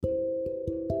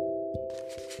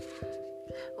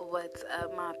What's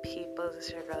up, my peoples?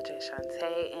 It's your girl Jay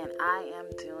Shantae, and I am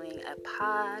doing a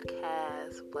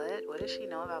podcast. What does she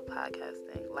know about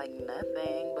podcasting? Like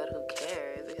nothing, but who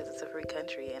cares? Because it's a free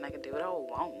country, and I can do what I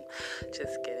want.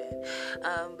 Just kidding.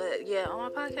 But yeah, on my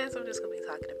podcast, I'm just gonna be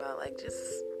talking about just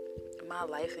my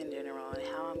life in general and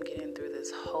how I'm getting through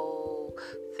this whole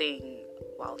thing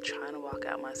while trying to walk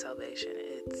out my salvation.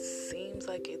 It seems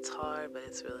like it's hard, but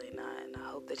it's really not. And I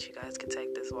hope that you guys can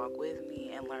take this walk with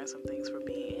me and learn some things from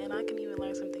me. And I can even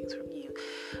learn some things from you.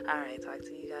 Alright, talk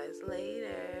to you guys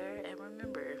later. And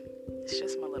remember, it's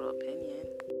just my little opinion.